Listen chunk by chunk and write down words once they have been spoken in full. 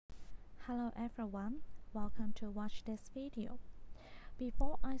Hello everyone, welcome to watch this video.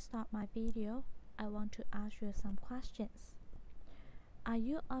 Before I start my video, I want to ask you some questions. Are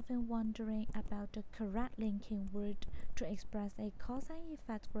you often wondering about the correct linking word to express a cause and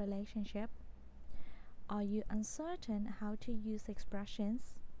effect relationship? Are you uncertain how to use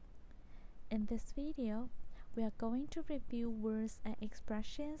expressions? In this video, we are going to review words and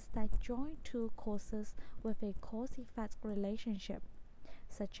expressions that join two causes with a cause-effect relationship,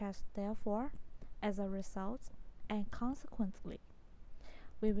 such as therefore, as a result, and consequently.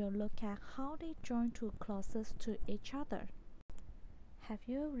 We will look at how they join two clauses to each other. Have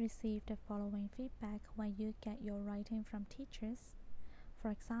you received the following feedback when you get your writing from teachers?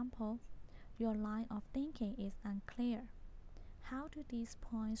 For example, your line of thinking is unclear. How do these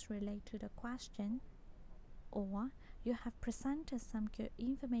points relate to the question? Or you have presented some good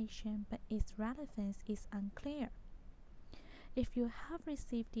information but its relevance is unclear. If you have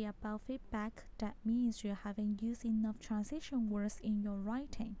received the above feedback, that means you haven't used enough transition words in your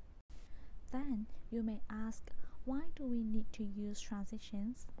writing. Then you may ask, why do we need to use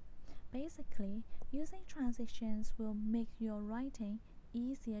transitions? Basically, using transitions will make your writing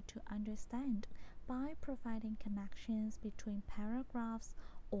easier to understand by providing connections between paragraphs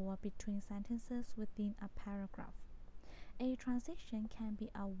or between sentences within a paragraph. A transition can be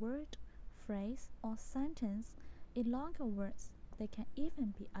a word, phrase, or sentence. In longer words, they can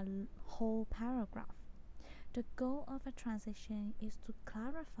even be a whole paragraph. The goal of a transition is to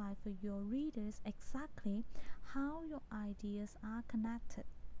clarify for your readers exactly how your ideas are connected.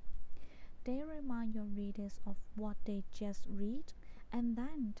 They remind your readers of what they just read and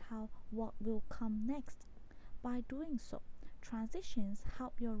then tell what will come next. By doing so, transitions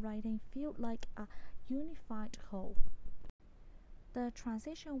help your writing feel like a unified whole. The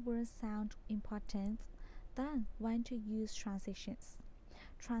transition words sound important. Then, when to use transitions?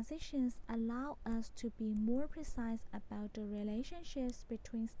 Transitions allow us to be more precise about the relationships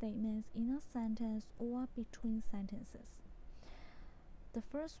between statements in a sentence or between sentences. The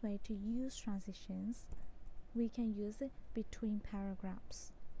first way to use transitions, we can use it between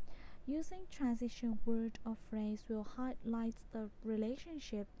paragraphs. Using transition word or phrase will highlight the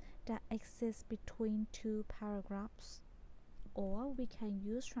relationship that exists between two paragraphs. Or we can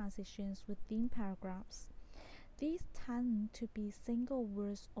use transitions within paragraphs. These tend to be single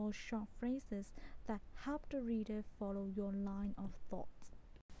words or short phrases that help the reader follow your line of thought.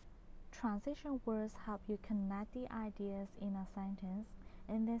 Transition words help you connect the ideas in a sentence.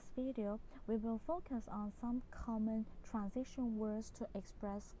 In this video, we will focus on some common transition words to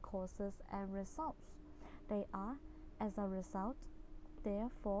express causes and results. They are as a result,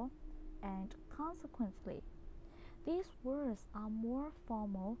 therefore, and consequently. These words are more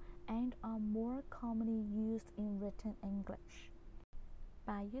formal and are more commonly used in written English.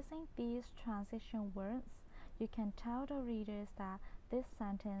 By using these transition words, you can tell the readers that this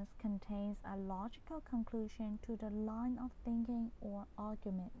sentence contains a logical conclusion to the line of thinking or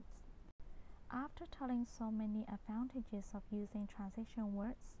argument. After telling so many advantages of using transition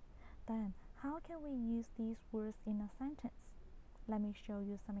words, then how can we use these words in a sentence? Let me show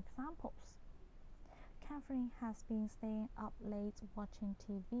you some examples. Catherine has been staying up late watching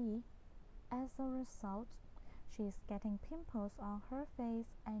TV. As a result, she is getting pimples on her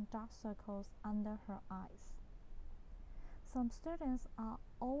face and dark circles under her eyes. Some students are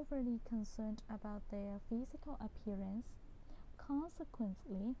overly concerned about their physical appearance.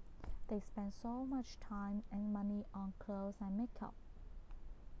 Consequently, they spend so much time and money on clothes and makeup.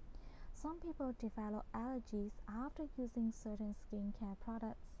 Some people develop allergies after using certain skincare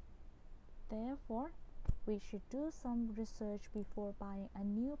products. Therefore, we should do some research before buying a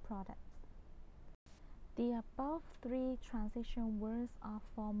new product. The above three transition words are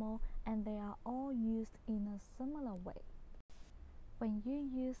formal and they are all used in a similar way. When you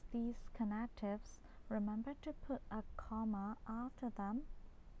use these connectives, remember to put a comma after them.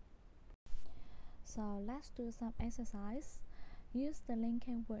 So let's do some exercise. Use the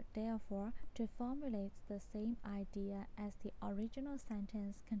linking word therefore to formulate the same idea as the original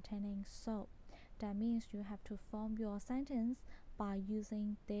sentence containing so. That means you have to form your sentence by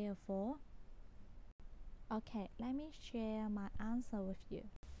using therefore. Okay, let me share my answer with you.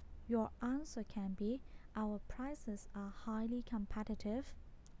 Your answer can be, our prices are highly competitive,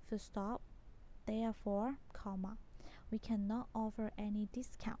 full stop, therefore, comma, we cannot offer any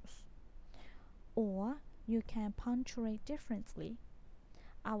discounts. Or you can punctuate differently.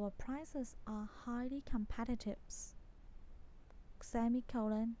 Our prices are highly competitive,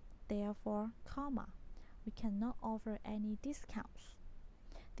 semicolon, therefore, comma, we cannot offer any discounts.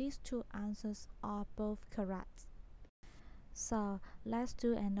 These two answers are both correct. So let's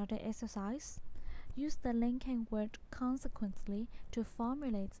do another exercise. Use the linking word consequently to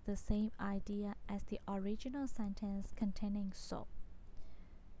formulate the same idea as the original sentence containing so.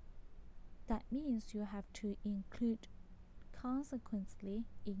 That means you have to include consequently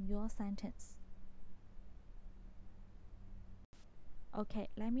in your sentence. Okay,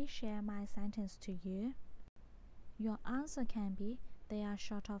 let me share my sentence to you. Your answer can be, they are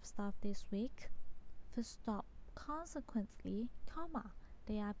short of staff this week. Full stop. Consequently, comma,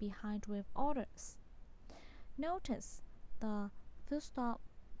 they are behind with orders. Notice the full stop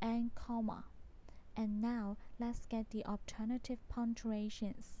and comma. And now let's get the alternative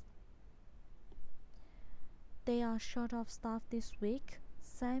punctuations. They are short of staff this week,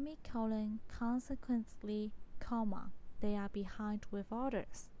 semicolon, consequently, comma, they are behind with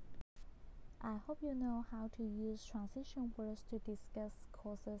orders. I hope you know how to use transition words to discuss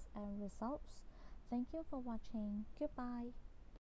causes and results. Thank you for watching. Goodbye.